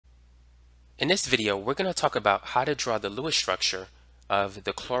In this video, we're going to talk about how to draw the Lewis structure of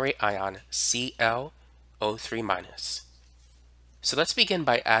the chlorate ion ClO3-. So let's begin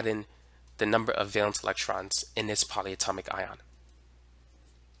by adding the number of valence electrons in this polyatomic ion.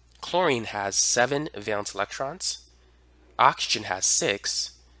 Chlorine has 7 valence electrons, oxygen has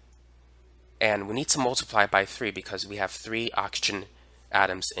 6, and we need to multiply by 3 because we have 3 oxygen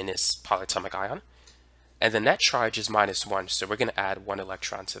atoms in this polyatomic ion. And the net charge is -1, so we're going to add 1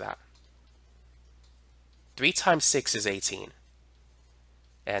 electron to that. 3 times 6 is 18,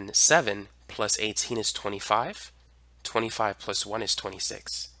 and 7 plus 18 is 25. 25 plus 1 is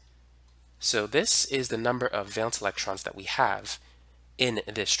 26. So this is the number of valence electrons that we have in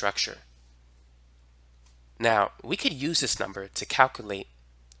this structure. Now, we could use this number to calculate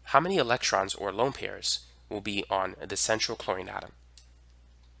how many electrons or lone pairs will be on the central chlorine atom.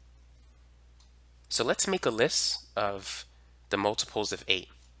 So let's make a list of the multiples of 8.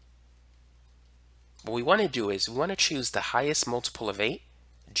 What we want to do is we want to choose the highest multiple of 8,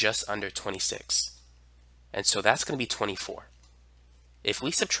 just under 26. And so that's going to be 24. If we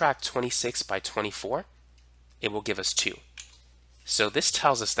subtract 26 by 24, it will give us 2. So this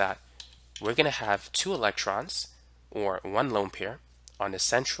tells us that we're going to have 2 electrons, or 1 lone pair, on the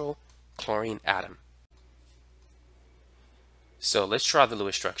central chlorine atom. So let's draw the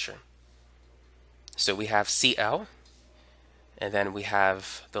Lewis structure. So we have Cl, and then we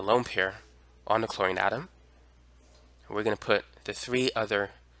have the lone pair on the chlorine atom. We're going to put the 3 other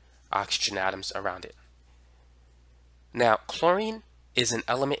oxygen atoms around it. Now, chlorine is an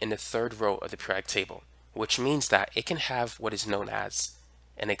element in the 3rd row of the periodic table, which means that it can have what is known as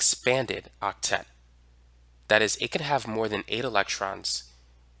an expanded octet. That is, it can have more than 8 electrons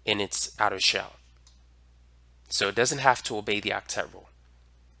in its outer shell. So it doesn't have to obey the octet rule.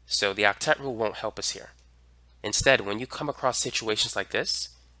 So the octet rule won't help us here. Instead, when you come across situations like this,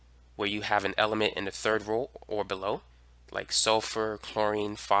 where you have an element in the 3rd row or below, like sulfur,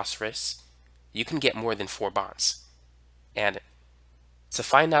 chlorine, phosphorus, you can get more than 4 bonds. And to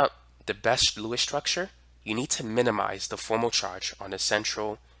find out the best Lewis structure, you need to minimize the formal charge on the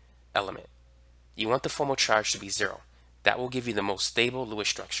central element. You want the formal charge to be 0. That will give you the most stable Lewis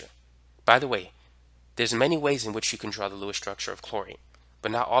structure. By the way, there's many ways in which you can draw the Lewis structure of chlorine,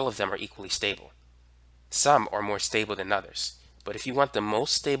 but not all of them are equally stable. Some are more stable than others. But if you want the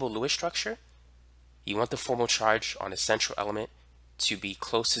most stable Lewis structure, you want the formal charge on the central element to be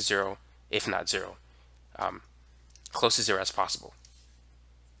close to 0, if not 0. Close to 0 as possible.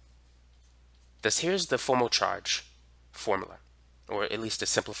 Thus, here's the formal charge formula, or at least a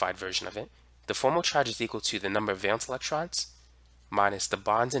simplified version of it. The formal charge is equal to the number of valence electrons minus the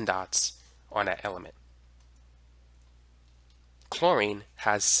bonds and dots on that element. Chlorine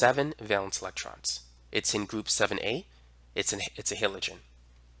has 7 valence electrons. It's in group 7A. It's a halogen.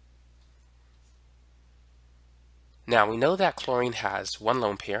 Now, we know that chlorine has 1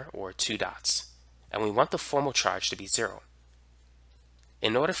 lone pair, or 2 dots, and we want the formal charge to be 0.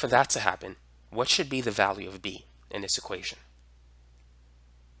 In order for that to happen, what should be the value of B in this equation?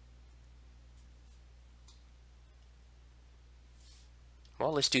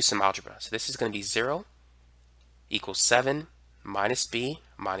 Well, let's do some algebra. So this is going to be 0 equals 7 minus B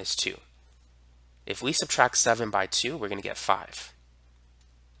minus 2. If we subtract 7 by 2, we're going to get 5.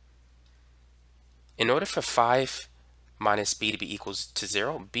 In order for 5 minus B to be equal to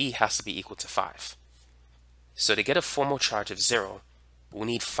 0, B has to be equal to 5. So to get a formal charge of 0, we'll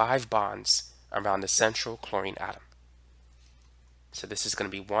need 5 bonds around the central chlorine atom. So this is going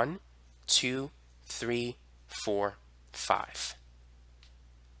to be 1, 2, 3, 4, 5.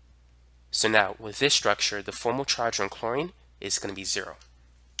 So now, with this structure, the formal charge on chlorine is going to be 0.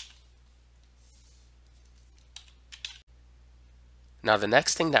 Now, the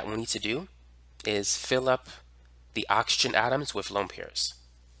next thing that we need to do is fill up the oxygen atoms with lone pairs.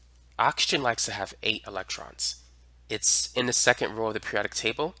 Oxygen likes to have 8 electrons. It's in the 2nd row of the periodic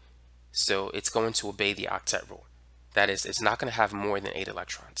table, so it's going to obey the octet rule. That is, it's not going to have more than 8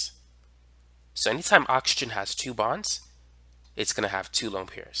 electrons. So anytime oxygen has 2 bonds, it's going to have 2 lone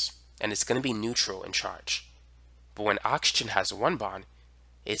pairs, and it's going to be neutral in charge. But when oxygen has 1 bond,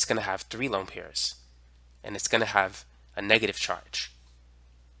 it's going to have 3 lone pairs, and it's going to have a negative charge.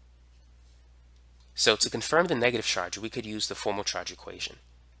 So to confirm the negative charge, we could use the formal charge equation.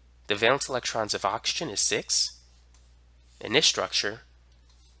 The valence electrons of oxygen is 6. In this structure,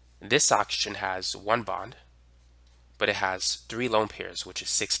 this oxygen has 1 bond, but it has 3 lone pairs, which is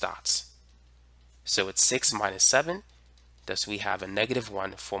 6 dots. So it's 6 minus 7, thus we have a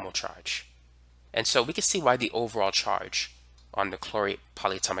 -1 formal charge. And so we can see why the overall charge on the chlorate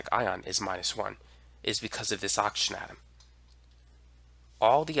polyatomic ion is -1, is because of this oxygen atom.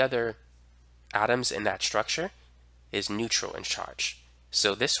 All the other atoms in that structure is neutral in charge.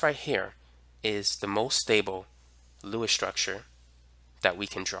 So this right here is the most stable Lewis structure that we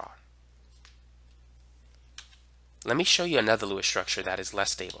can draw. Let me show you another Lewis structure that is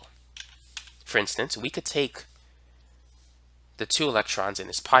less stable. For instance, we could take the 2 electrons in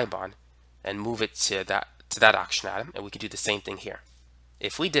this pi bond and move it to that oxygen atom, and we could do the same thing here.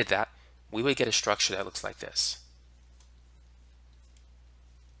 If we did that, we would get a structure that looks like this.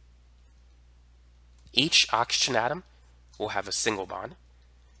 Each oxygen atom will have a single bond,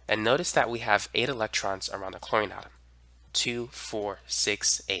 and notice that we have 8 electrons around the chlorine atom. 2, 4,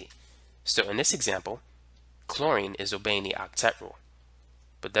 6, 8. So in this example, chlorine is obeying the octet rule,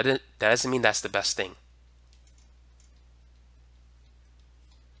 but that doesn't mean that's the best thing.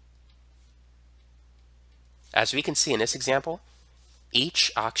 As we can see in this example,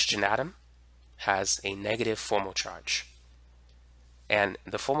 each oxygen atom has a negative formal charge. And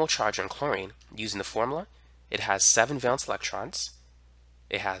the formal charge on chlorine, using the formula, it has 7 valence electrons,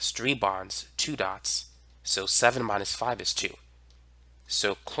 it has 3 bonds, 2 dots, so 7 minus 5 is 2.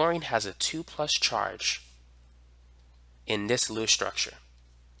 So chlorine has a 2+ charge in this Lewis structure.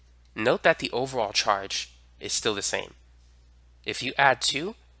 Note that the overall charge is still the same. If you add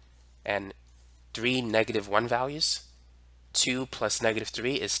 2 and 3 -1 values, 2 plus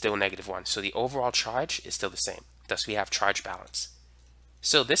 -3 is still -1. So the overall charge is still the same. Thus we have charge balance.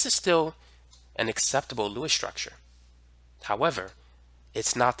 So this is still an acceptable Lewis structure. However,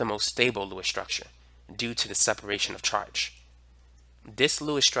 it's not the most stable Lewis structure due to the separation of charge. This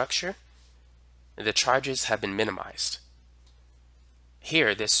Lewis structure, the charges have been minimized.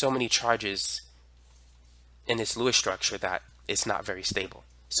 Here, there's so many charges in this Lewis structure that it's not very stable.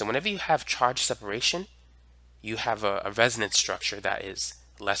 So whenever you have charge separation, you have a resonance structure that is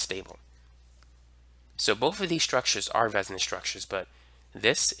less stable. So both of these structures are resonance structures, but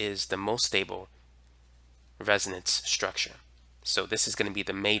this is the most stable resonance structure. So this is going to be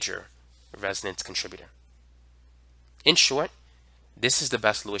the major resonance contributor. In short, this is the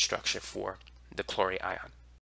best Lewis structure for the chlorate ion.